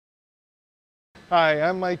Hi,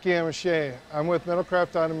 I'm Mike Gamache. I'm with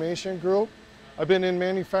Metalcraft Automation Group. I've been in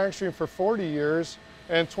manufacturing for 40 years,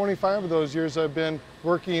 and 25 of those years I've been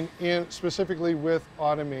working specifically with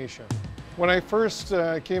automation. When I first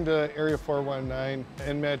came to Area 419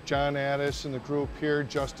 and met John Addis and the group here,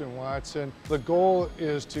 Justin Watson, the goal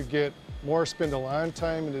is to get more spindle on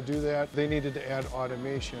time, and to do that, they needed to add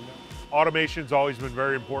automation. Automation's always been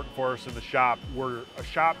very important for us in the shop. We're a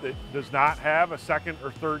shop that does not have a second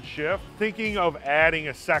or third shift. Thinking of adding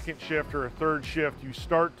a second shift or a third shift, you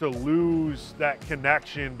start to lose that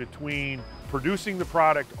connection between producing the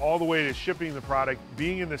product all the way to shipping the product,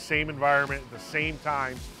 being in the same environment at the same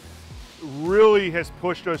time. Really has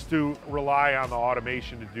pushed us to rely on the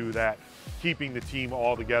automation to do that, keeping the team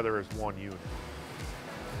all together as one unit.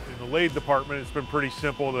 In the lathe department, it's been pretty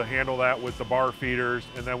simple to handle that with the bar feeders,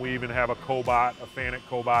 and then we even have a cobot, a FANUC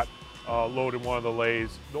cobot, loaded one of the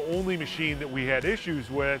lathes. The only machine that we had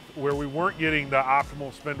issues with, where we weren't getting the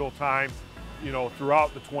optimal spindle time,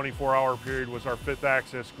 throughout the 24-hour period, was our 5th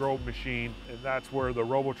axis GROB machine, and that's where the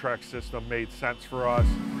RoboTrex system made sense for us.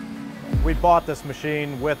 We bought this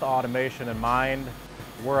machine with automation in mind.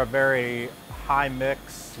 We're a very high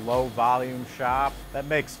mix, low volume shop. That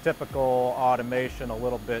makes typical automation a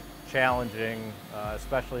little bit challenging,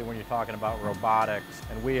 especially when you're talking about robotics.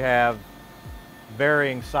 And we have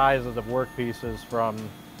varying sizes of workpieces, from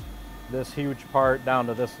this huge part down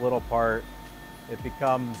to this little part. It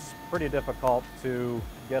becomes pretty difficult to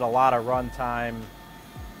get a lot of runtime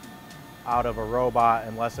out of a robot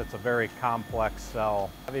unless it's a very complex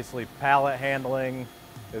cell. Obviously, pallet handling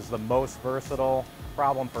is the most versatile.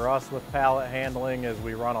 Problem for us with pallet handling is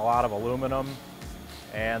we run a lot of aluminum,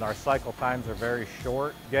 and our cycle times are very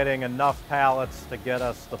short. Getting enough pallets to get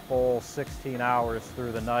us the full 16 hours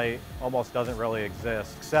through the night almost doesn't really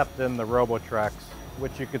exist, except in the RoboTrex,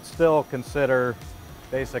 which you could still consider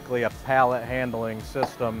basically a pallet handling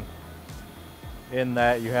system, in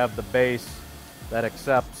that you have the base that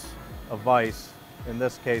accepts a vise. In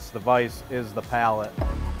this case, the vise is the pallet.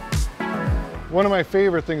 One of my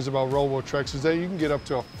favorite things about RoboTrex is that you can get up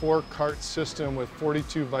to a 4-cart system with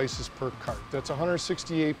 42 vices per cart. That's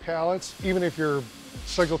 168 pallets. Even if your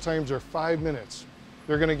cycle times are 5 minutes,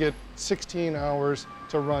 they're going to get 16 hours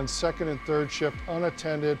to run second and third shift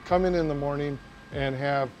unattended, come in the morning and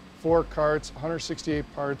have 4 carts, 168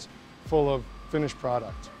 parts full of finished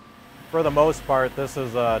product. For the most part, this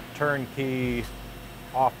is a turnkey,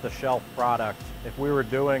 off-the-shelf product. If we were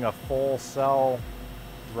doing a full cell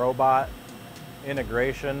robot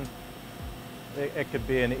integration, it could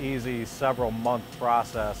be an easy several-month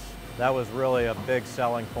process. That was really a big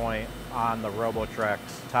selling point on the RoboTrex,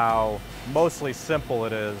 how mostly simple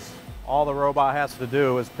it is. All the robot has to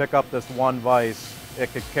do is pick up this one vise.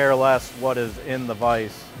 It could care less what is in the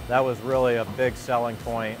vise. That was really a big selling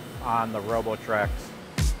point on the RoboTrex.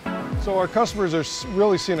 So our customers are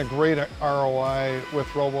really seeing a great ROI with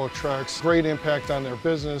RoboTrex, great impact on their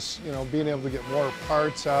business, being able to get more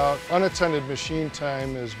parts out. Unattended machine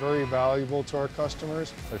time is very valuable to our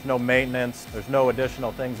customers. There's no maintenance, there's no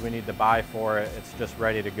additional things we need to buy for it, it's just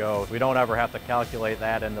ready to go. We don't ever have to calculate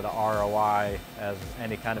that into the ROI as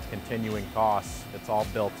any kind of continuing costs. It's all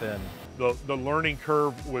built in. The learning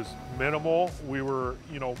curve was minimal. We were,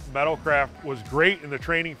 Metalcraft was great in the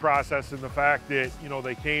training process, in the fact that,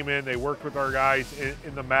 they came in, they worked with our guys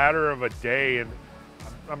in the matter of a day, and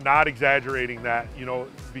I'm not exaggerating that,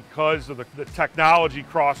 because of the technology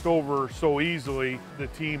crossed over so easily, the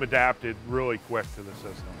team adapted really quick to the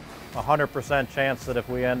system. 100% chance that if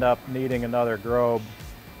we end up needing another GROB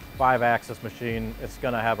 5-axis machine, it's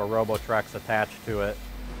going to have a RoboTrex attached to it.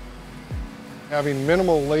 Having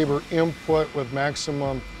minimal labor input with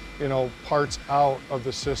maximum, parts out of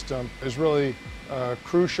the system is really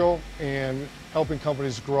crucial in helping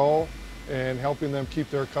companies grow and helping them keep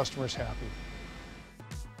their customers happy.